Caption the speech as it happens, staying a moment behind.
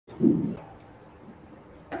Good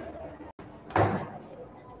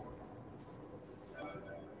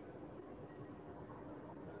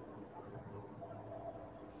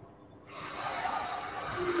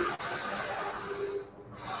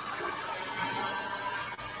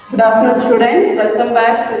afternoon, students. Welcome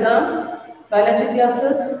back to the biology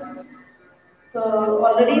classes. So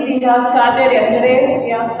already we have started yesterday.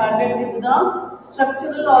 We have started with the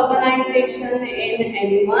structural organization in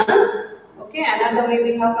animals. Okay, anatomy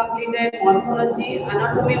we have completed. Morphology,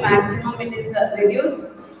 anatomy maximum it is reduced.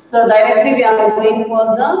 So directly we are going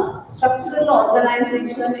for the structural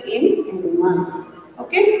organization in animals.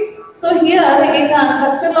 Okay. So here in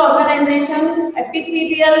structural organization,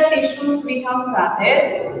 epithelial tissues we have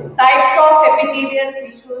started. Types of epithelial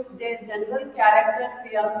tissues, their general characters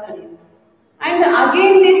we have studied. And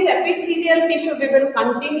again this epithelial tissue we will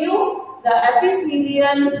continue the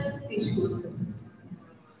epithelial tissues.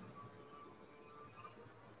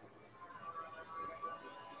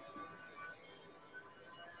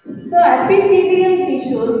 So epithelial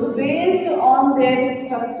tissues based on their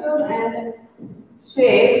structure and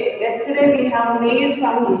shapes. Yesterday we have made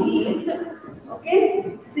some list.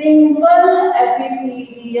 Okay, simple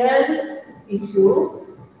epithelial tissue,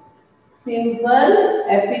 simple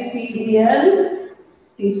epithelial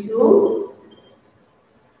tissue,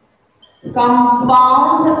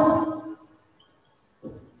 compound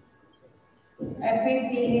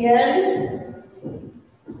epithelial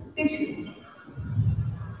tissue.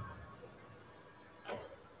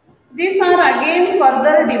 These are again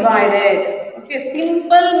further divided. Okay,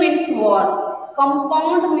 simple means what?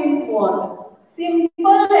 Compound means what?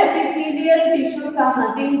 Simple epithelial tissues are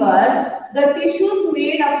nothing but the tissues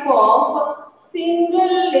made up of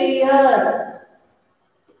single layer.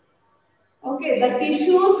 Okay, the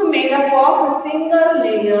tissues made up of a single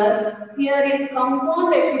layer. Here in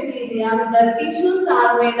compound epithelium, the tissues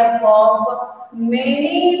are made up of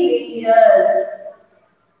many layers.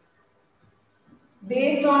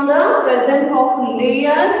 Based on the presence of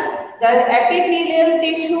layers, the epithelial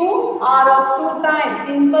tissue are of two types: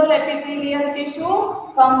 simple epithelial tissue,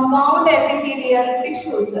 compound epithelial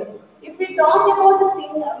tissues. If we talk about the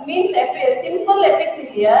simple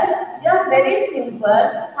epithelial, they are very simple,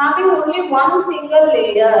 having only one single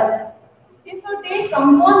layer. If you take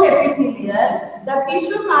compound epithelial, the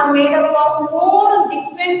tissues are made up of more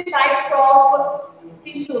different types of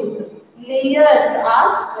tissues. Layers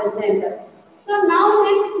are present. So now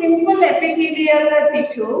this simple epithelial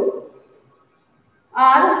tissue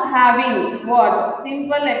are having what?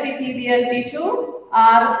 Simple epithelial tissue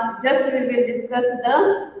are just we will discuss the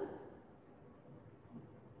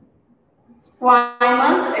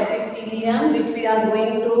squamous epithelium which we are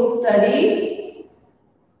going to study.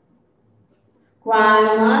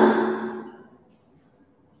 Squamous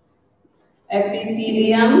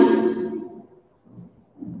epithelium,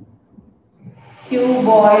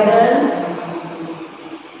 cuboidal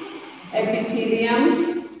epithelium,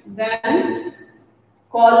 then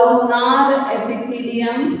columnar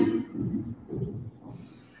epithelium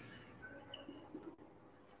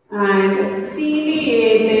and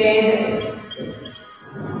ciliated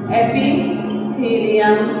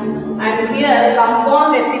epithelium, and here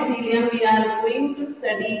compound epithelium we are going to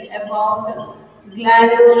study about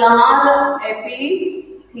glandular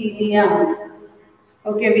epithelium.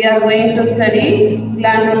 Okay, we are going to study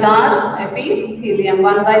glandular epithelium.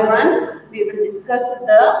 One by one, we will discuss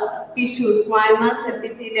the tissues, squamous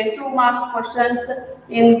epithelium. 2 marks questions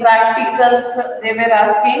in practicals they were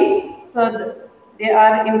asking. So, they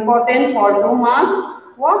are important for 2 marks.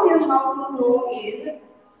 What you have to know is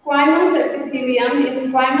squamous epithelium.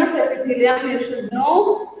 In squamous epithelium, you should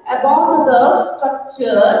know about the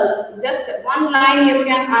structure. Just one line you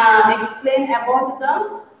can explain about the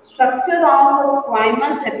structure of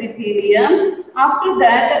squamous epithelium. After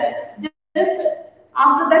that, just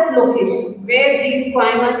after that location where these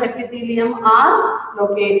squamous epithelium are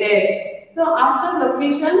located. So after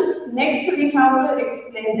location, next we have to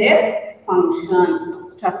explain their function,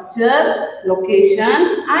 structure,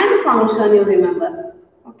 location, and function. You remember?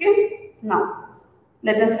 Okay. Now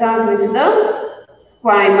let us start with the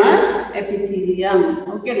squamous epithelium.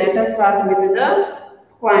 Okay. Let us start with the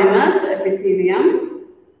squamous epithelium.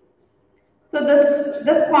 So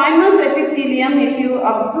the squamous epithelium, if you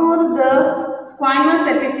observe the squamous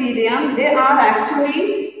epithelium, they are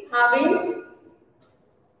actually having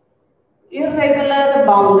irregular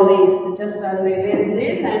boundaries. Just I'll erase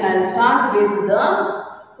this and I'll start with the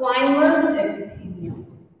squamous epithelium.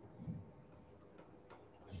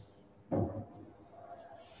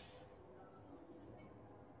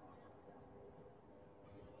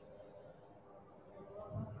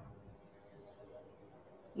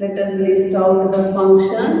 Let us list out the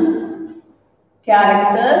functions,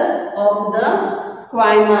 characters of the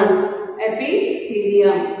squamous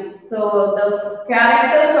epithelium. So the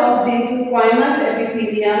characters of this squamous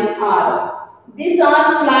epithelium are, these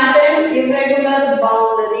are flattened irregular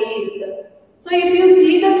boundaries. So if you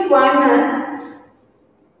see the squamous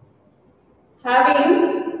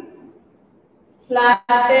having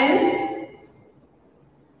flattened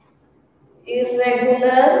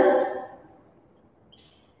irregular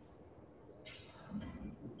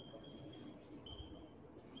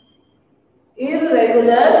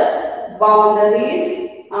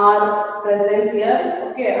boundaries are present here.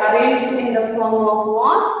 Okay, arranged in the form of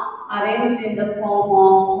what? Arranged in the form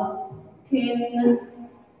of thin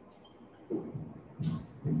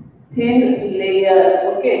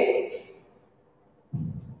layer. Okay,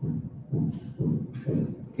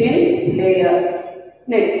 thin layer.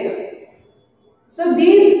 Next. So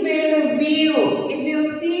these will view, if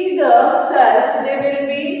you see the cells, they will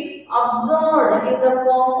be absorbed in the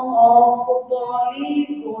form of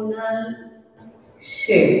polygonal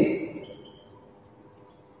shape.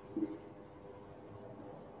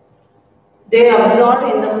 They absorb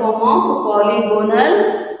in the form of polygonal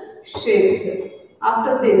shapes.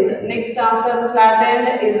 After this, next after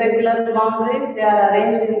flattened irregular boundaries, they are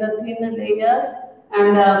arranged in the thin layer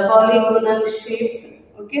and polygonal shapes.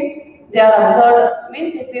 Okay, they are absorbed.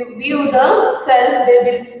 Means if you view the cells, they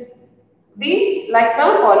will be like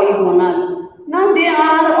a polygonal. Now they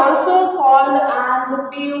are also called as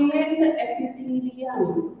pavement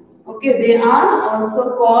epithelium. Okay, they are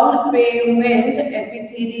also called pavement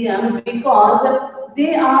epithelium because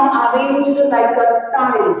they are arranged like a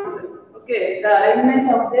tiles. Okay, the arrangement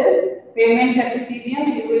of the pavement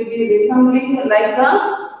epithelium, it will be resembling like a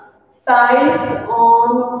tiles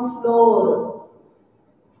on floor.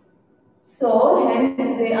 So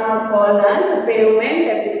hence they are called as pavement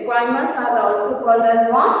epithelium. Are also called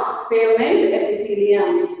as what? Pavement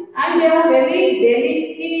epithelium. And they are very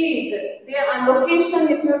delicate. They are location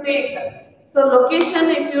if you take. So location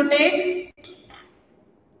if you take,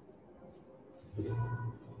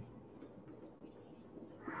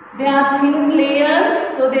 they are thin layer.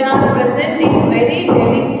 So they are present in very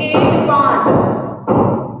delicate part.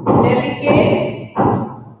 Delicate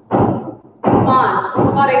parts.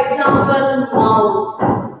 For example, mouth.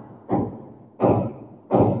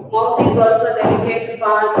 Mouth is also a delicate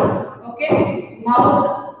part. Okay,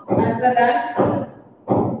 mouth as well as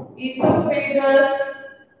esophagus,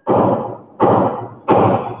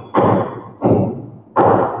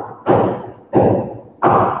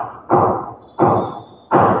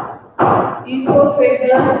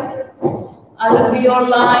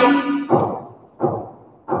 alveoli.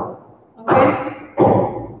 Okay,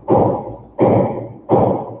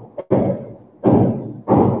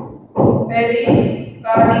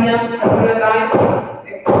 pericardium, alveoli,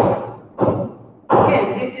 etc. Okay,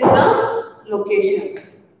 this is the location.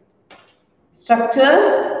 Structure,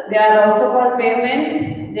 they are also called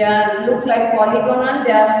pavement. They are look like polygonal.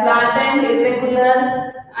 They are flattened,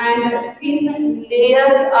 irregular, and thin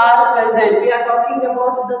layers are present. We are talking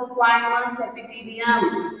about the squamous epithelium,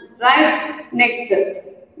 right? Next,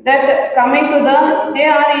 that coming to the, they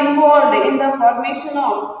are involved in the formation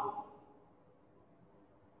of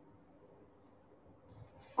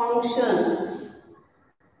function.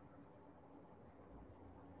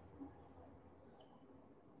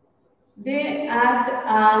 They act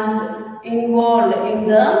as involved in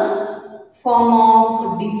the form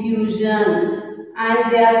of diffusion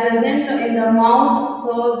and they are present in the mouth,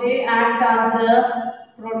 so they act as a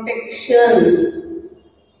protection.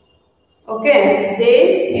 Okay,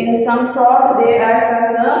 they in some sort they act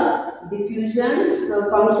as a diffusion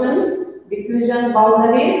function, diffusion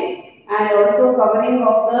boundaries, and also covering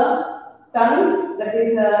of the tongue, that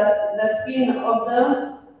is the skin of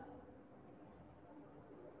the.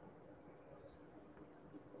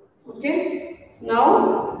 Okay,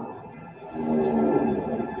 now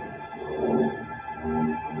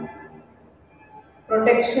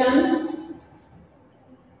protection,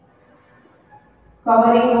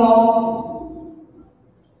 covering of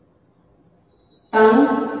tongue,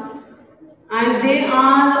 and they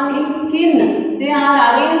are in skin. They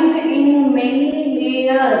are arranged in many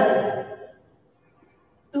layers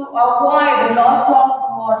to avoid loss of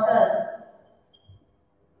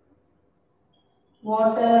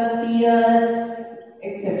water, tears,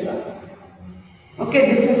 etc.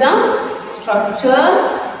 Okay, this is the structure,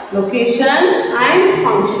 location and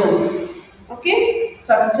functions. Okay,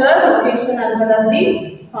 structure, location as well as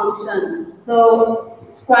the function. So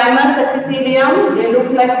squamous epithelium, they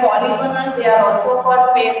look like polygonal. They are also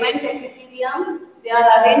called pavement epithelium. They are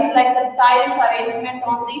arranged like the tiles arrangement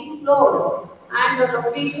on the floor. And the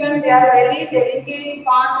location, they are very delicate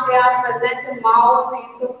part. They are present mouth,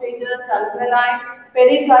 esophagus, alveoli,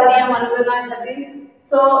 pericardium, alveoli, that is.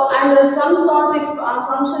 So, and some sort it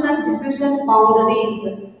function as diffusion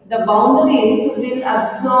boundaries. The boundaries will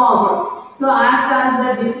absorb. So, act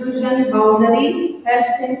as the diffusion boundary,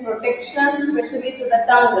 helps in protection, especially to the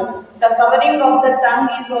tongue. The covering of the tongue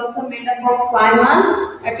is also made up of squamous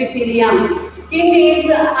epithelium. Skin is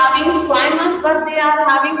having squamous, but they are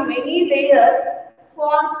having many layers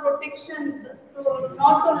for protection, to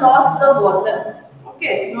not to lose the water.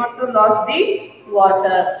 Okay, not to lose the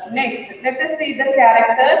water. Next, let us see the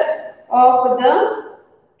characters of the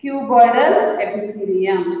cuboidal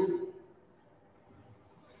epithelium.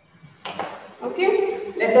 Okay,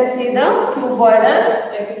 let us see the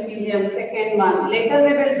cuboidal epithelium, second one. Later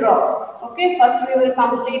we will draw. Okay, first we will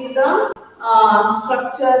complete the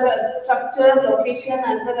structure, location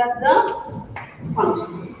as well as the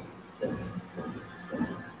function.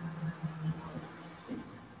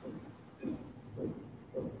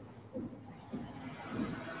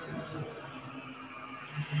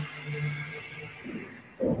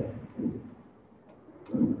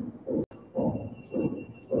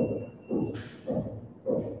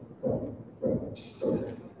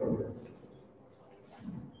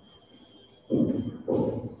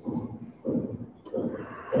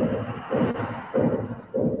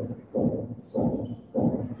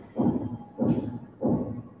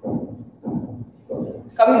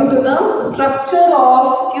 Coming to the structure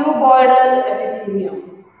of cuboidal epithelium.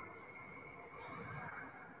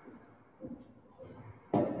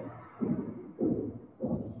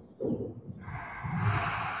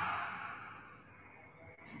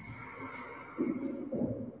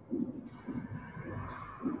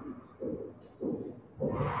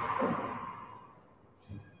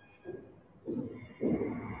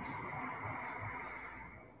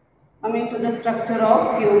 Coming to the structure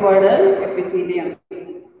of cuboidal epithelium.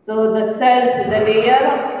 So the cells, the layer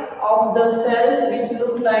of the cells which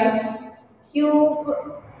look like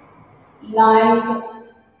cube-like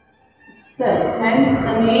cells. Hence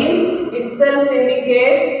the name itself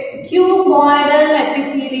indicates cuboidal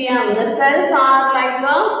epithelium. The cells are like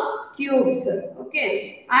cubes.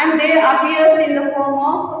 Okay, and they appears in the form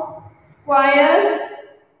of squares.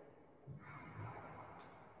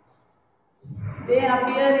 They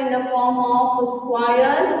appear in the form of a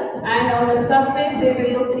square, and on the surface they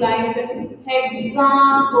will look like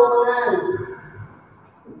hexagonal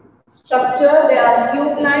structure. They are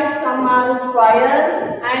cube-like, some are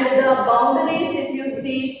square, and the boundaries, if you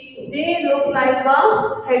see, they look like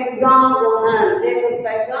a hexagonal. They look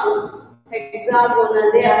like a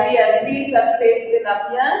hexagonal. They appear, free surface will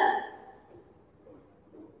appear.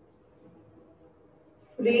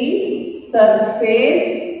 Free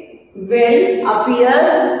surface will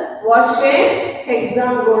appear what shape?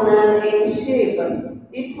 Hexagonal in shape.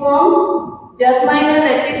 It forms germinal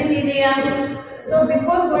epithelium. So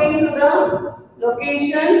before going to the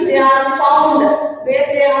locations, they are found where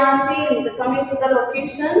they are seen. Coming to the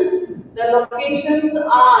locations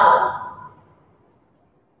are,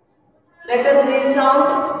 let us list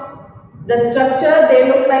out the structure. They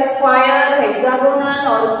look like square, hexagonal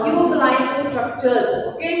or cube-like structures.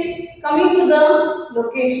 Okay. Coming to the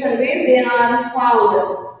location where they are found.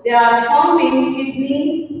 They are found in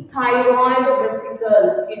kidney, thyroid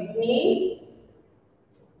vesicle. Kidney,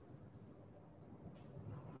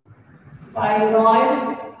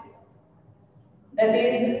 thyroid, that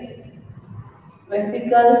is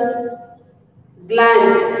vesicles,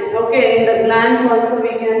 glands. Okay, in the glands also we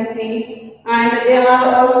can see, and they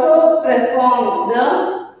are also perform the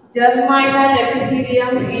germinal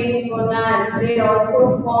epithelium in gonads. They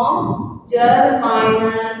also form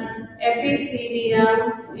germinal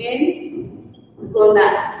epithelium in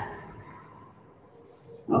gonads.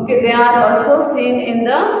 Okay, they are also seen in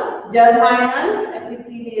the germinal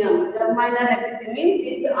epithelium. Germinal epithelium means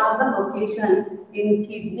these are the location in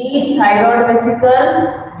kidney, thyroid vesicles,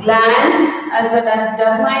 glands, as well as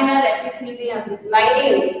germinal epithelium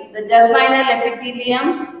lining. The germinal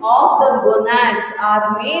epithelium of the gonads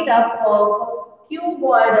are made up of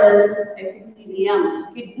cuboidal epithelium.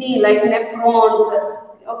 Kidney like nephrons.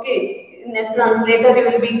 Okay, nephrons. Later we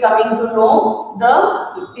will be coming to know the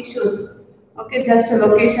tissues. Okay, just a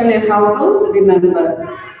location and how to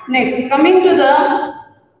remember. Next, coming to the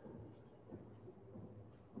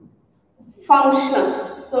function.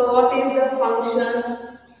 So, what is the function?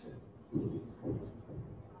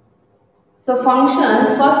 So,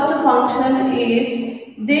 first function is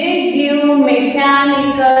they give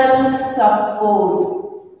mechanical support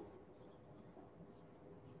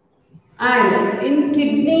and in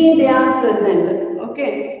kidney they are present.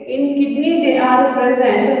 Okay, in kidney they are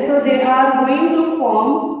present, so they are going to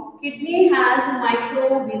form, kidney has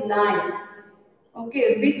microvilli,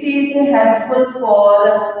 okay, which is helpful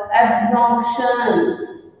for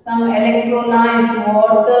absorption, some electrolytes,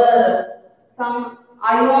 water, some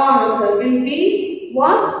ions will be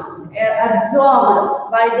what?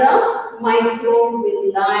 Absorbed by the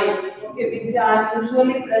microvilli, okay, which are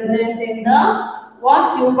usually present in the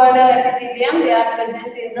what? Cuboidal epithelium, they are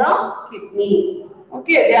present in the kidney,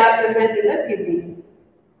 okay, they are present in the kidney.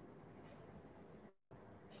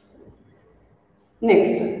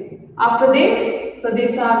 Next, after this, so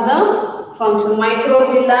these are the function.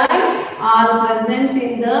 Microvilli are present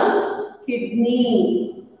in the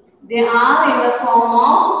kidney. They are in the form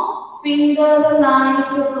of finger-like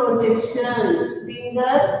projection.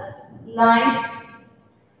 Finger-like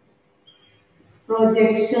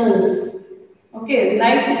projections. Okay,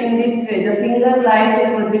 like in this way, the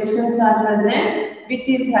finger-like projections are present, which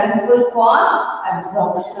is helpful for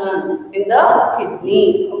absorption in the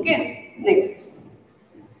kidney. Okay, next.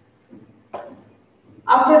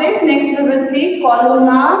 After this, next we will see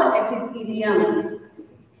columnar epithelium.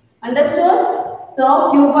 Understood?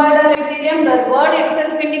 So, cuboidal epithelium, the word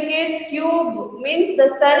itself indicates cube, means the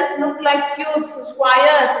cells look like cubes,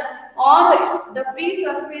 squares, or the free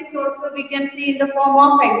surface also we can see in the form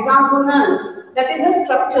of hexagonal. That is the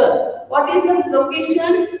structure. What is the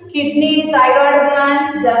location? Kidney, thyroid glands,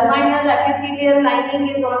 germinal epithelial lining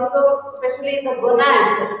is also, especially in the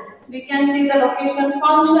gonads. We can see the location,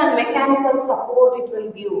 function, mechanical support it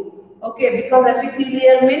will give. Okay, because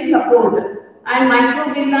epithelial means support. And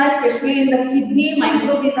microvilli, especially in the kidney,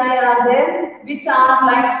 microvilli are there, which are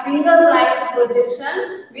like finger-like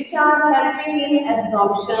projection, which are helping in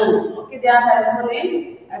absorption. Okay, they are helpful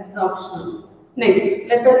in absorption. Next,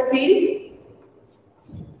 let us see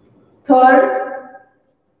third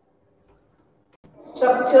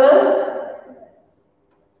structure.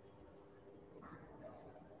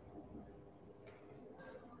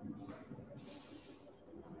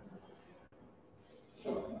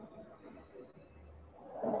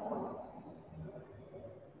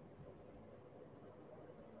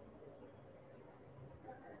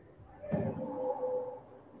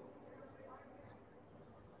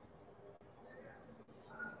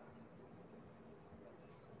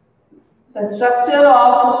 The structure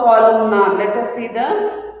of columnar. Let us see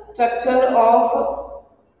the structure of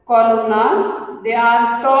columnar. They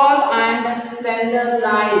are tall and slender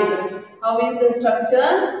like. How is the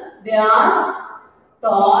structure? They are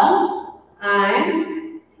tall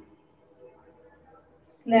and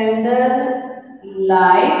slender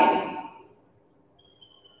like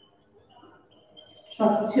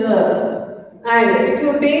structure. And if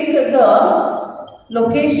you take the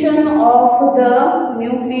location of the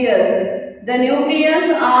nucleus, the nucleus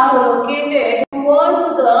are located towards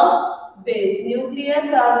the base.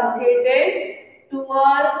 Nucleus are located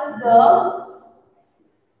towards the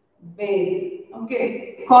base.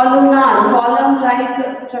 Okay. Columnar,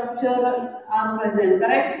 column-like structure are present,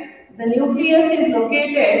 correct? The nucleus is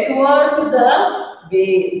located towards the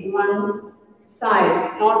base, one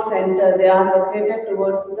side, not center. They are located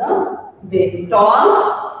towards the base.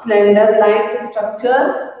 Tall, slender-like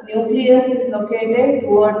structure. Nucleus is located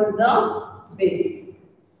towards the base.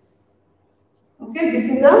 Okay,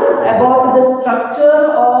 this is about the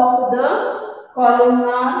structure of the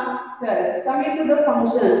columnar cells. Coming to the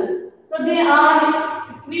function. So they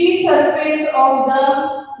are free surface of the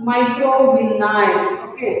microvilli.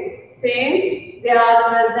 Okay, same. They are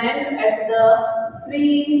present at the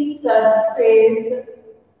free surface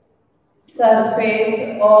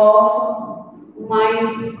of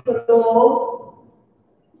microvilli.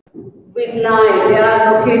 Villi, they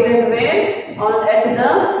are located where? On at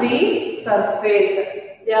the free surface.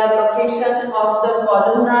 Their location of the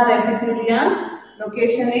columnar epithelium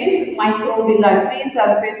location is microvilli, free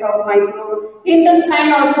surface of micro.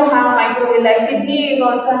 Intestine also have microvilli. Kidney is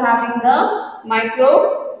also having the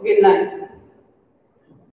microvilli.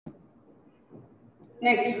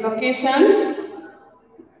 Next location.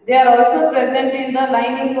 They are also present in the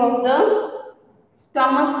lining of the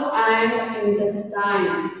stomach and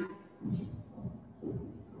intestine.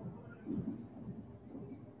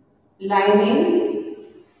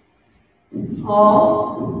 Lining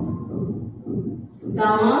of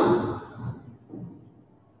stomach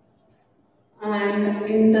and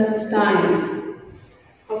intestine.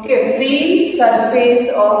 Okay, free surface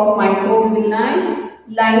of microvilli,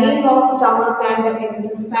 lining of stomach and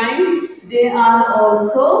intestine, they are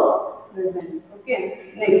also present.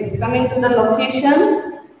 Okay, next coming to the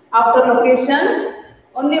location. After location,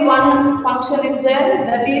 Only one function is there,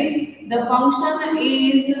 that is the function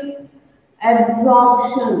is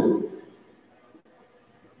absorption.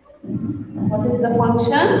 What is the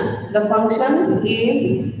function? The function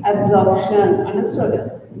is absorption.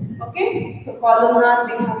 Understood? Okay. So columnar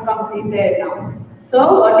we have completed now.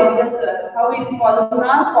 So what is this? How is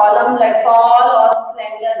columnar? Column like tall or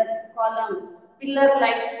slender column.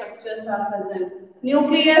 Pillar-like structures are present.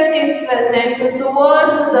 Nucleus is present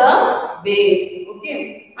towards the base.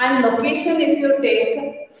 Okay. And location, if you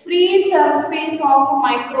take free surface of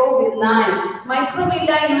microvilli.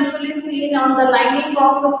 Microvilli usually seen on the lining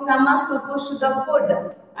of the stomach to push the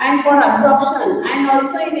food and for absorption, and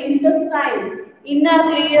also in intestine, inner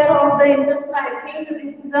layer of the intestine. I think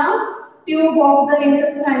this is the tube of the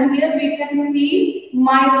intestine. Here we can see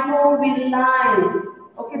microvilli.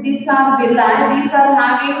 Okay, these are villi. These are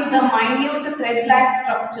having the minute thread-like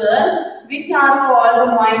structure, which are called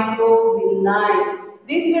microvilli.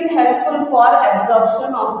 This will helpful for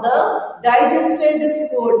absorption of the digested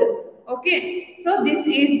food. Okay, so this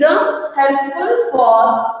is the helpful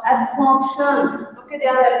for absorption. Okay, they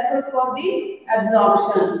are helpful for the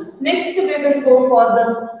absorption. Next, we will go for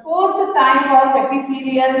the fourth type of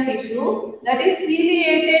epithelial tissue, that is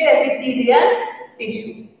ciliated epithelial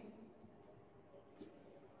tissue.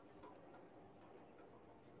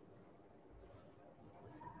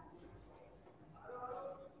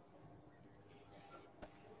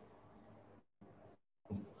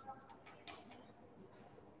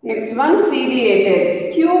 Next one,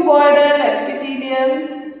 ciliated, cuboidal epithelial.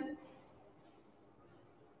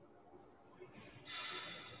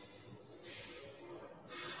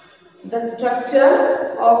 The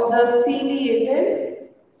structure of the ciliated.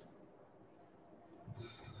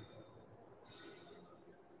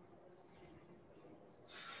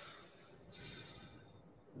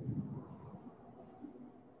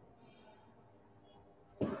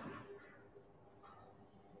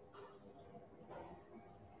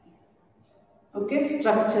 Okay,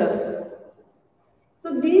 structure.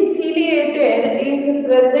 So this ciliated is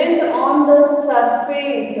present on the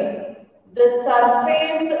surface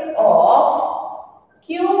of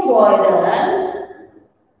cuboidal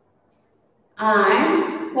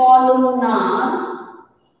and columnar.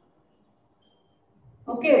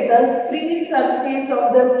 Okay, the free surface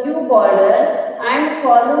of the cuboidal and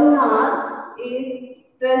columnar is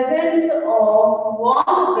presence of what?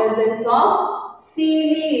 Presence of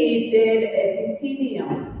ciliated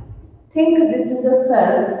epithelium. Think this is a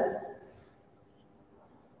cells.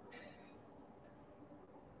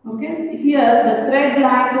 Okay, here the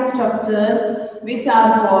thread-like structure which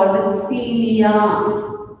are called cilia.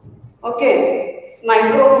 Okay,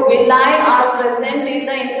 microvilli are present in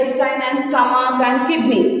the intestine and stomach and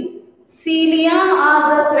kidney. Cilia are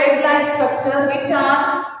the thread-like structure which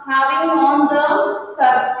are having on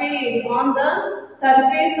the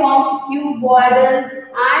surface of cuboidal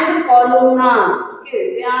and columnar.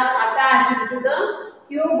 Okay, they are attached to the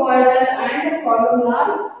cuboidal and columnar.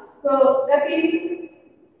 So that is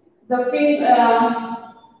the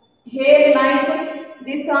hair-like.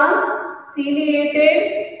 These are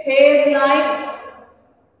ciliated hair-like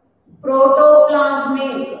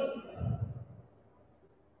protoplasmic.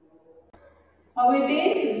 How it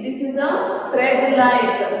is? This is a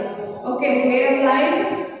thread-like. Okay,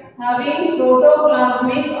 hair-like having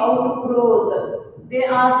protoplasmic outgrowth. They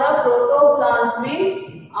are the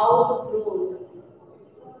protoplasmic outgrowth.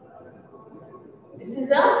 This is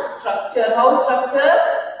a structure. How structure?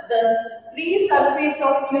 The free surface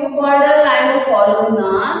of cuboidal and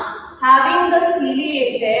columnar having the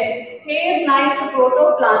ciliated hair-like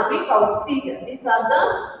protoplasmic outseed. These are the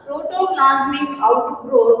protoplasmic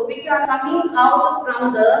outgrowth which are coming out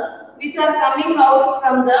from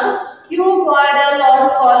the cuboidal or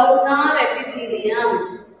columnar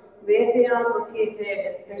epithelium. Where they are located,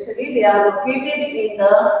 especially they are located in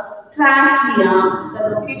the trachea. The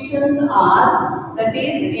locations are, that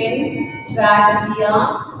is in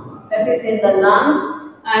trachea, that is in the lungs,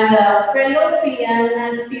 and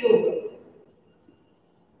fallopian tube.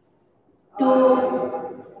 To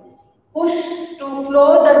push to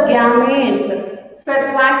flow the gametes.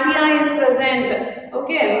 Trachea is present.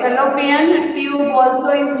 Okay, fallopian tube also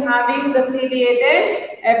is having the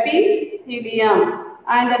ciliated epithelium.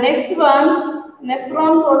 And the next one,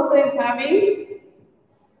 nephrons also is having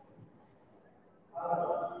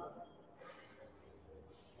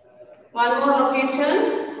one more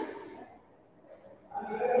location,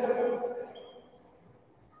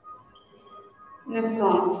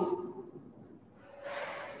 nephrons.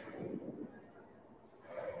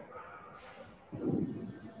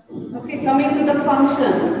 Okay, coming to the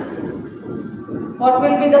function. What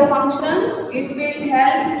will be the function? It will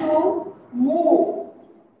help to move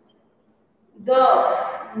the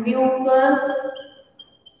mucus,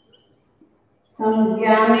 some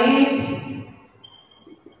gametes,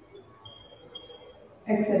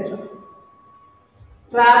 etc.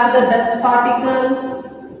 Trap the dust particle.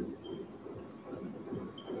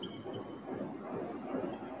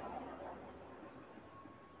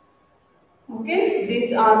 Okay,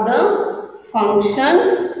 these are the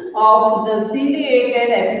functions of the ciliated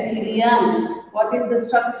epithelium. What is the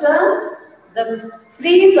structure? The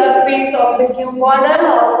free surface of the cuboidal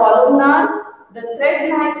or columnar, the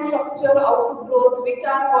thread-like structure outgrowth, which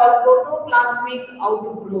are called protoplasmic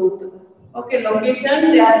outgrowth. Okay,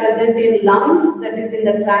 location, they are present in lungs, that is in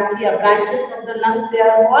the trachea. Branches of the lungs, they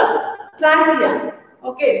are called trachea.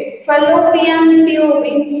 Okay, fallopian tube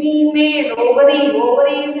in female,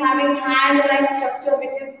 ovary is having hand-like structure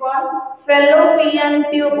which is called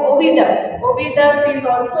fallopian tube. Oviduct is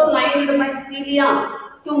also lined by cilia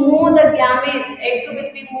to move the gametes. Egg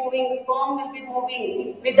will be moving, sperm will be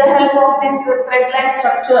moving with the help of this thread-like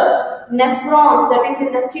structure. Nephrons, that is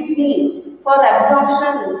in the kidney, for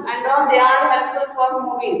absorption and all, they are helpful for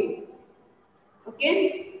moving.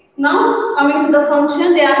 Okay. Now coming to the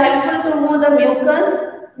function, they are helpful to move the mucus.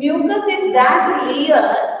 Mucus is that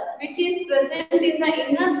layer which is present in the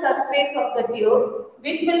inner surface of the tubes,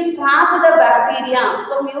 which will trap the bacteria.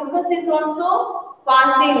 So mucus is also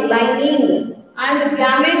passing, lining, and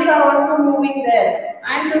gametes are also moving there,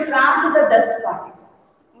 and to trap the dust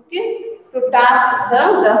particles. Okay, to trap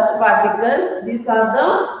the dust particles. These are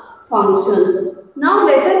the functions. Now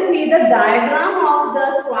let us see the diagram of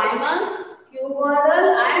the squamous, cuboidal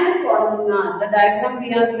and columnar. The diagram we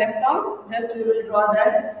have left out, just we will draw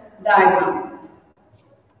that diagram.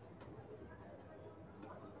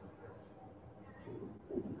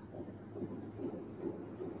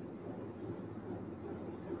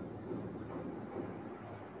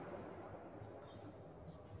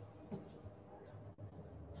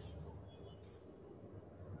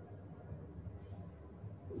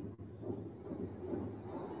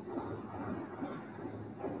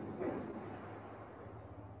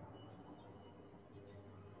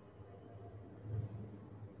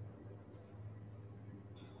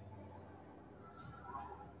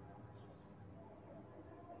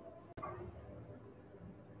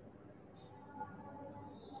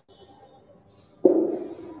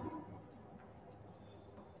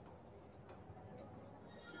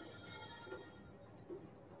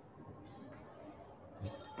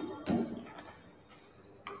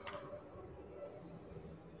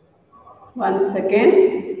 One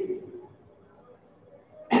second.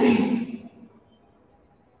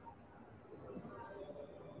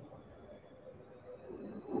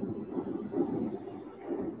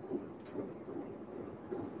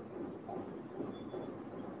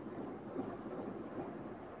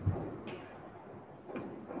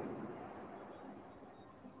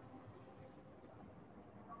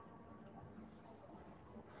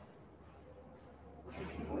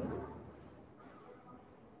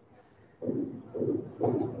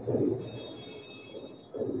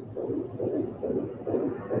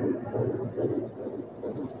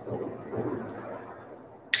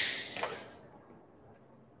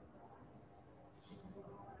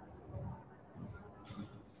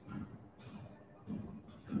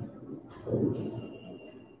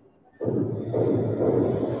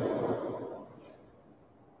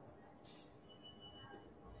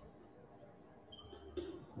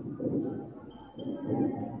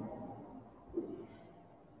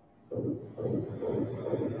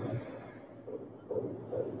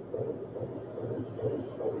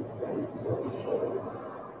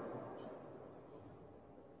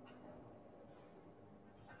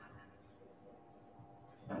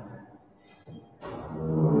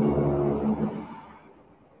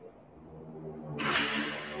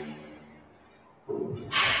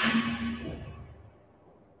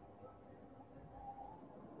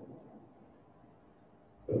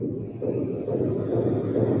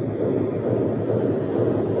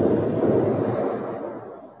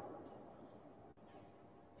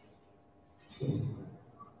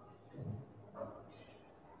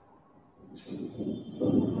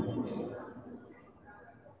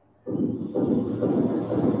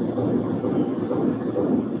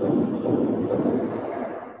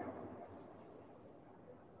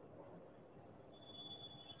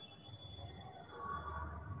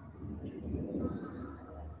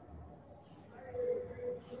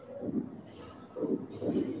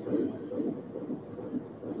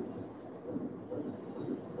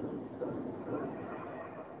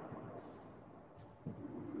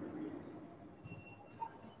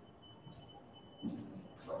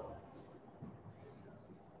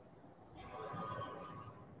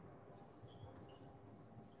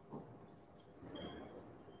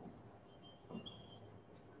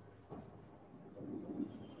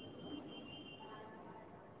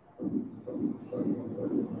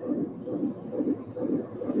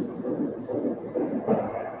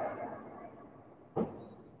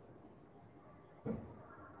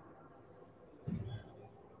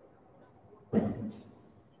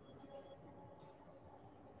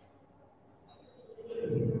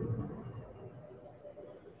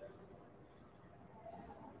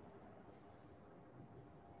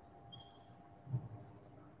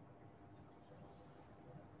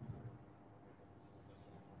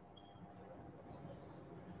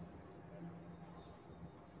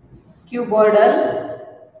 cuboidal,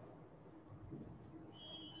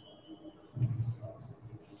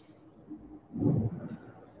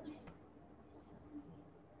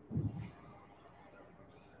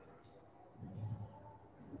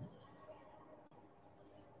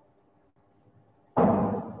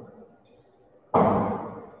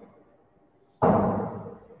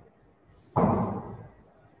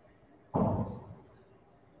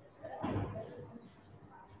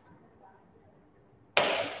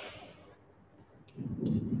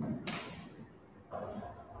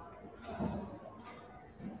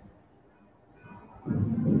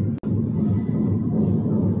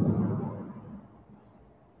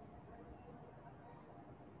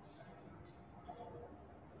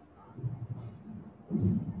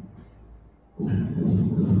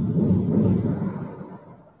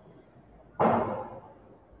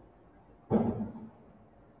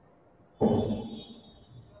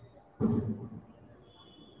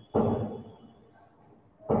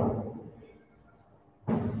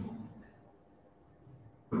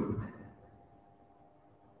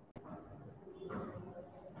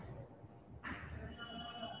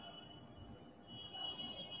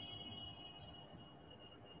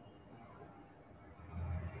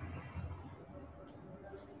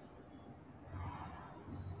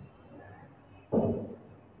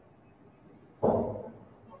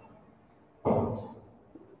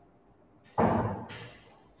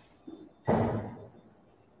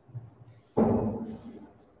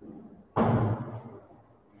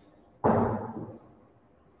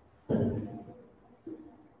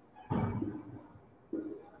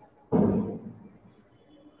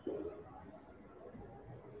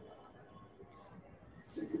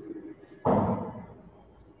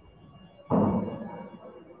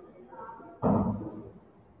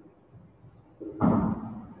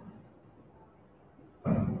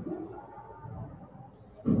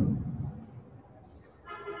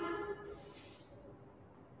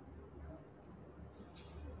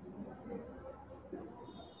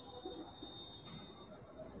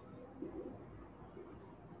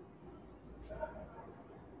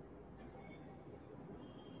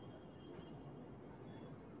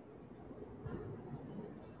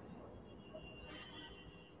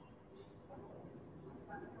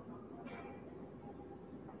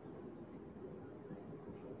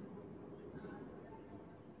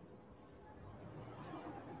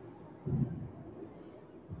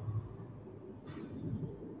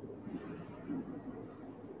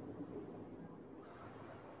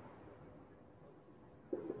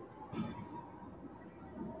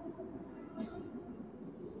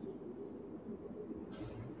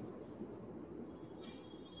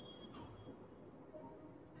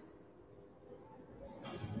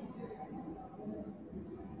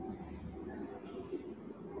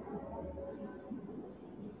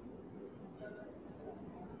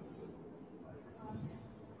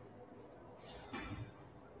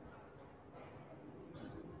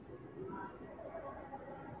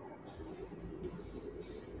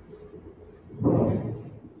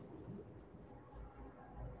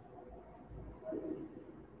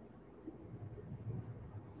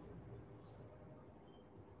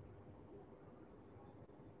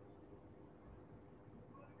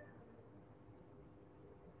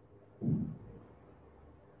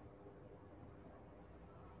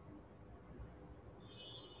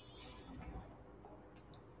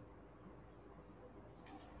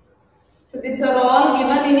 so these are all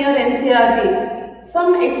given in your NCRT.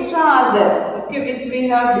 Some extra are there, okay, which we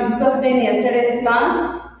have discussed in yesterday's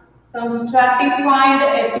class. Some stratified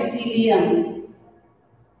epithelium,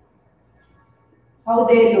 how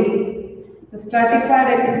they look. The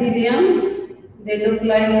stratified epithelium, they look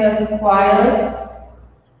like squares.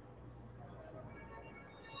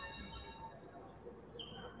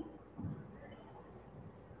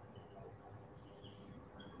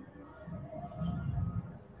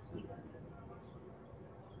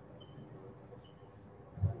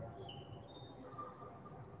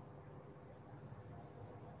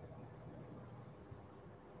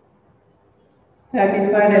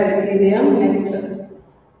 Stratified epithelium. Next,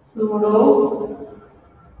 pseudo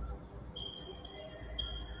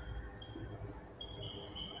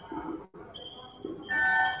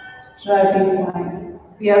stratified.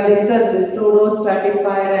 We have discussed this pseudo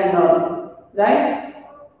stratified and all, right?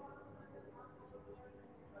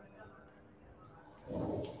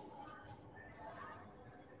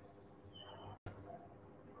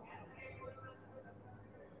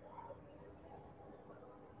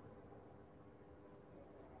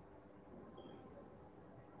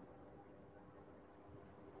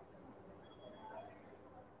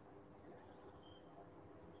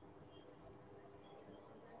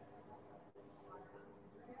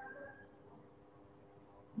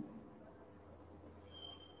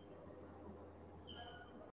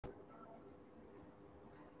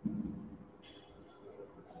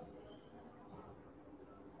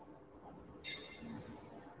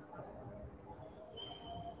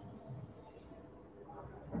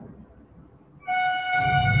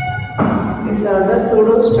 These are the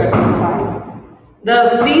pseudo-stratified.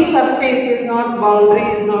 The free surface is not, boundary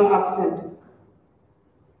is not absent.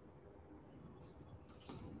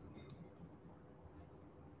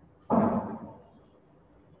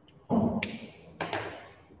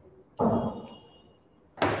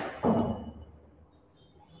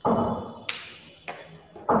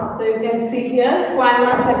 So you can see here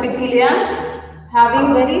squamous epithelia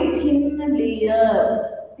having very thin layer,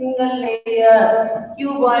 single layer,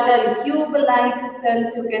 cuboidal, cube-like cells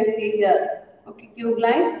you can see here. Okay,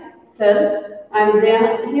 cube-like cells, and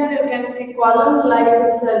then here you can see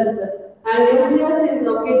column-like cells, and nucleus is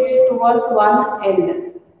located towards one end.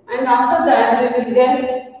 And after that we will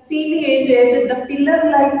get ciliated, the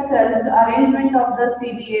pillar-like cells, arrangement of the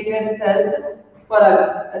ciliated cells for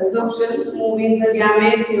absorption, moving the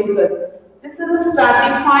gametes nucleus. This is a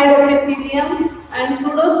stratified epithelium, and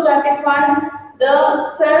pseudo-stratified, the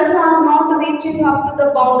cells are not reaching up to the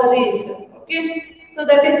boundaries. Okay, so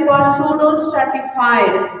that is called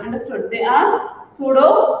pseudo-stratified. Understood? They are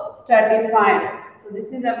pseudo-stratified. So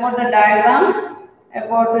this is about the diagram,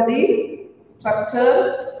 about the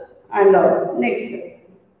structure and all. Next.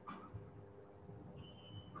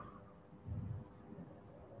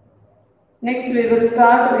 Next we will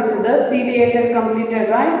start with the ciliated completed,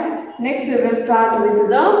 right? Next we will start with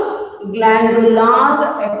the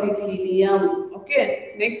glandular epithelium.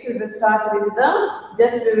 Okay. Next we will start with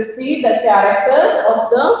just we will see the characters of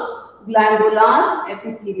the glandular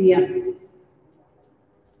epithelium.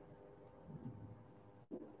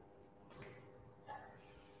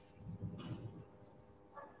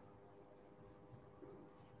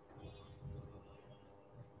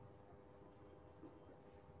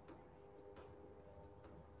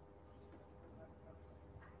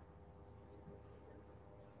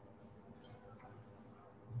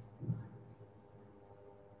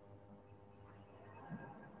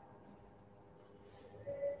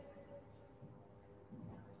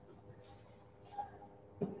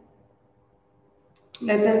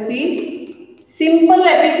 Let us see. Simple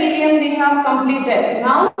epithelium we have completed.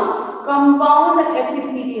 Now compound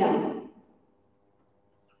epithelium.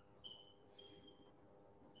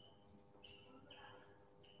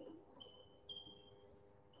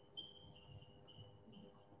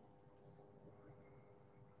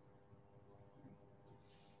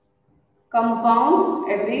 Compound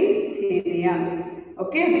epithelium.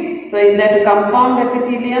 Okay, so in that compound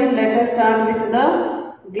epithelium, let us start with the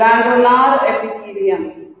glandular epithelium.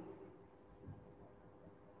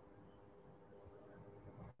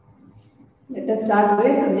 Let us start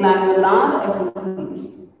with glandular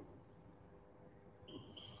epithelium.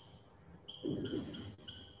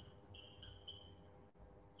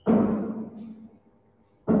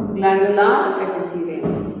 Glandular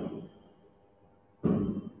epithelium.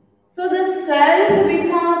 So the cells which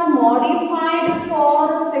are modified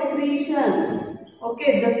for secretion,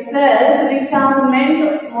 okay, the cells which are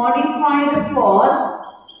modified for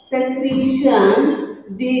secretion,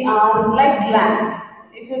 they are like glands.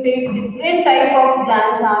 If you take different type of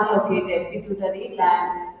glands are located, pituitary gland,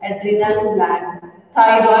 adrenal gland,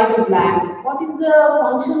 thyroid gland. What is the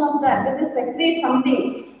function of that? They will secrete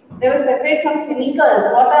something. They will secrete some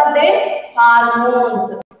chemicals. What are they?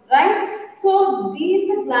 Hormones, right? So these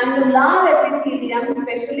glandular epithelium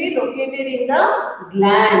specially located in the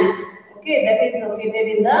glands. Okay, that is located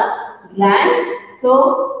in the glands. So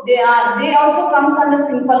they also comes under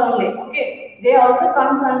simple only. Okay, they also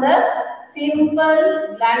comes under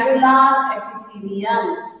simple glandular epithelium.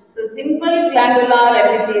 So simple glandular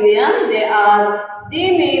epithelium,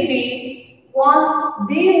 they may be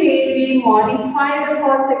modified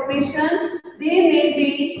for secretion. They may be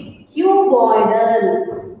cuboidal,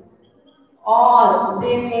 or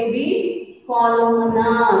they may be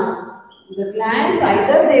columnar. The glands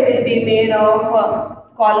either they will be made of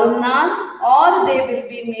columnar, or they will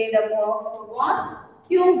be made up of what?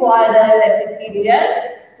 Cuboidal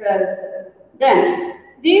epithelial cells. Then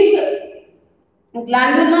these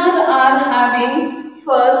glandular are having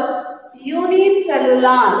first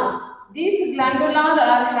unicellular. These glandular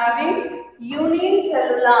are having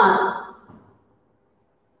unicellular.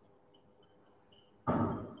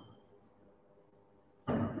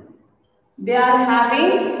 They are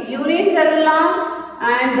having unicellular,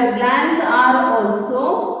 and the glands are also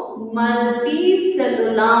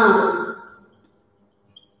multicellular.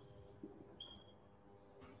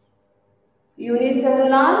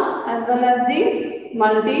 Unicellular as well as the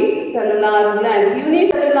multicellular glands.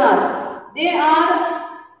 Unicellular, they are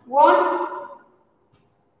what?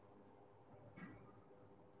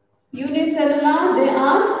 Unicellular, they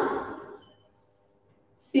are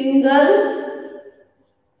single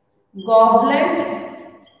goblet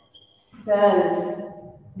cells.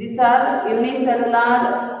 These are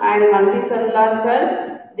unicellular and multicellular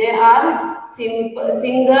cells. They are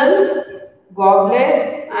single,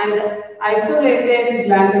 goblet and isolated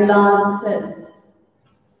glandular cells.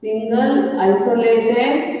 Single,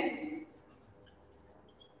 isolated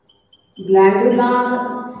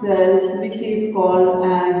glandular cells, which is called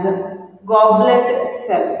as goblet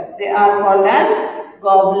cells. They are called as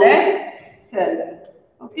goblet cells.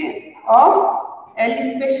 Okay,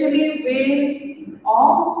 especially waves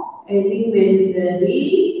of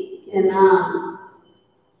elementary canal.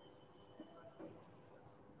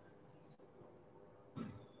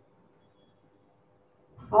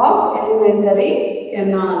 Of elementary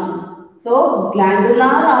canal. So glandular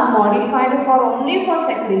are modified for only for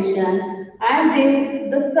secretion,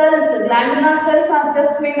 and the cells, glandular cells are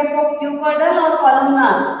just made up of cuboidal or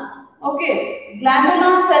columnar. Okay,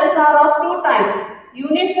 glandular cells are of two types: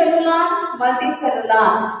 unicellular,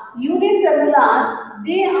 multicellular. Unicellular,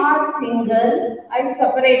 they are single,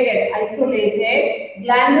 separated, isolated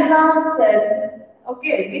glandular cells,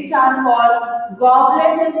 okay, which are called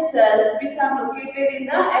goblet cells, which are located in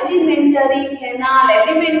the alimentary canal.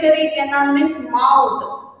 Alimentary canal means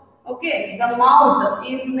mouth. Okay, the mouth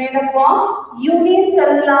is made up of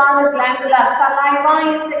unicellular glandular. Saliva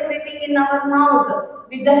is secreting in our mouth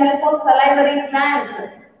with the help of salivary glands.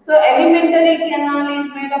 So alimentary canal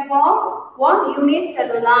is made up of what?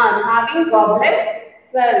 Unicellular, having goblet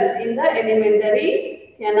cells in the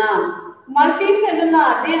alimentary canal.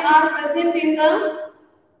 Multicellular, they are present in the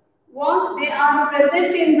what? They are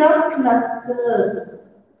present in the clusters.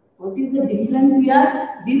 What is the difference here?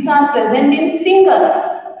 These are present in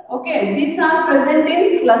single. Okay, these are present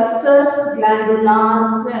in clusters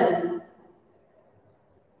glandular cells.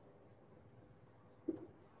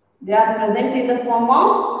 They are present in the form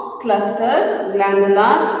of clusters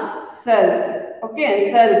glandular cells.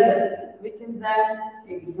 Okay, cells. Which is the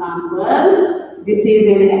example? This is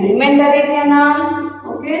in alimentary canal.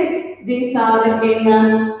 Okay, these are in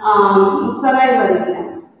salivary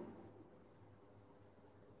glands.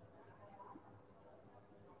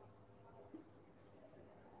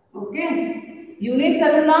 Okay,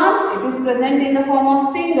 unicellular, it is present in the form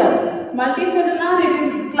of single. Multicellular, it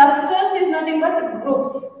is clusters is nothing but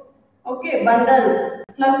groups. Okay, bundles.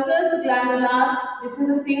 Clusters glandular, this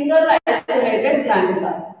is a single isolated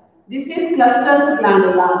glandular. This is clusters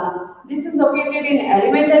glandular. This is located in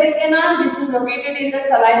alimentary canal, this is located in the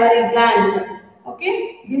salivary glands.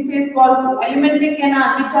 Okay, this is called alimentary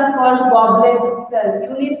canal, which are called goblet cells.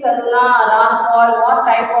 Unicellular are called what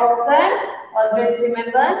type of cells? Always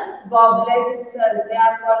remember goblet cells. They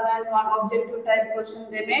are called as one objective type question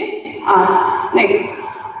they may ask. Next.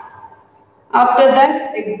 After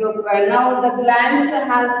that, exocrine. Now the glands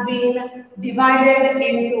has been divided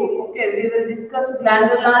into. Okay, we will discuss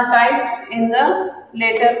glandular types in the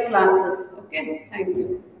later classes. Okay, thank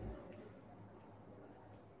you.